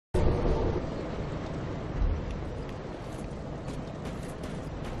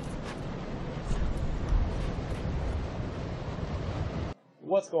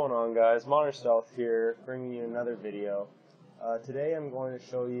What's going on, guys? Modern Stealth here, bringing you another video. Today I'm going to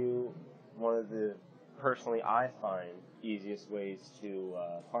show you one of the, personally I find, easiest ways to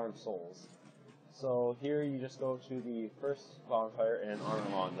farm souls. So here you just go to the first bonfire in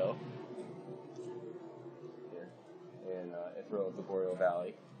Orlando, here in Ithra of the Boreal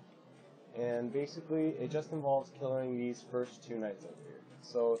Valley. And basically it just involves killing these first two knights over here.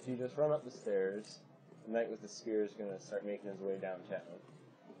 So if you just run up the stairs, the knight with the spear is going to start making his way downtown.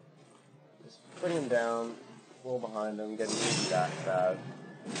 Just bring him down, pull behind him, get him into that stab.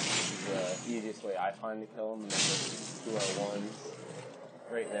 This is the easiest way I find to kill him, and then just 2R1s,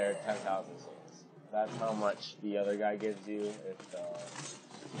 right there, 10,000 souls. That's how much the other guy gives you. If,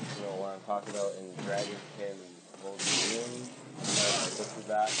 you know what I'm talking about in Dragonkin and Volcanium, this is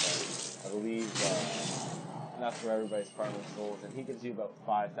that, but I believe that's where everybody's farming souls, and he gives you about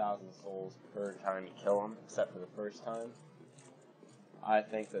 5,000 souls per time you kill him, except for the first time. I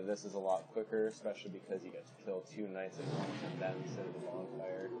think that this is a lot quicker, especially because you get to kill two knights at once and then sit at the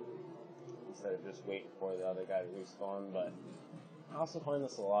bonfire, instead of just waiting for the other guy to respawn. But I also find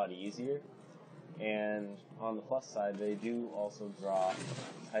this a lot easier, and on the plus side, they do also drop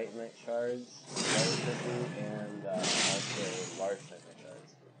Titanite shards very quickly, and also large Titanite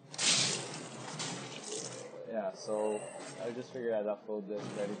shards. Yeah, so I just figured I'd upload this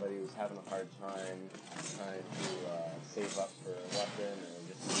for anybody who's having a hard time trying to save up for a weapon or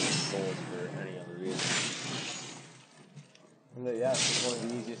just need souls for any other reason. And yeah, it's one of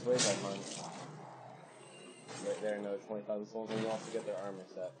the easiest ways I find. Right there, another 20,000 souls, and you also get their armor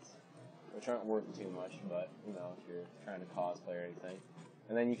sets, which aren't worth too much, but you know, if you're trying to cosplay or anything.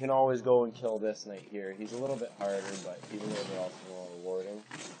 And then you can always go and kill this knight here. He's a little bit harder, but he's a little bit also more rewarding.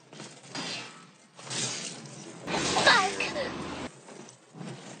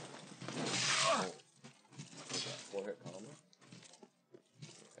 Hit combo.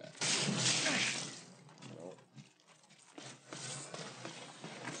 Okay. Nope.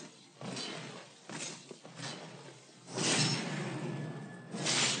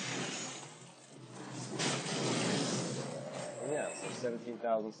 And yeah, so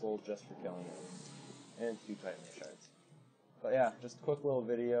 17,000 souls just for killing him. And 2 Titanite shards. But yeah, just a quick little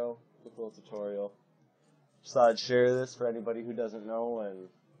video, quick little tutorial. Just thought I'd share this for anybody who doesn't know and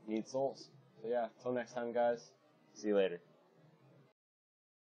needs souls. So yeah, until next time, guys. See you later.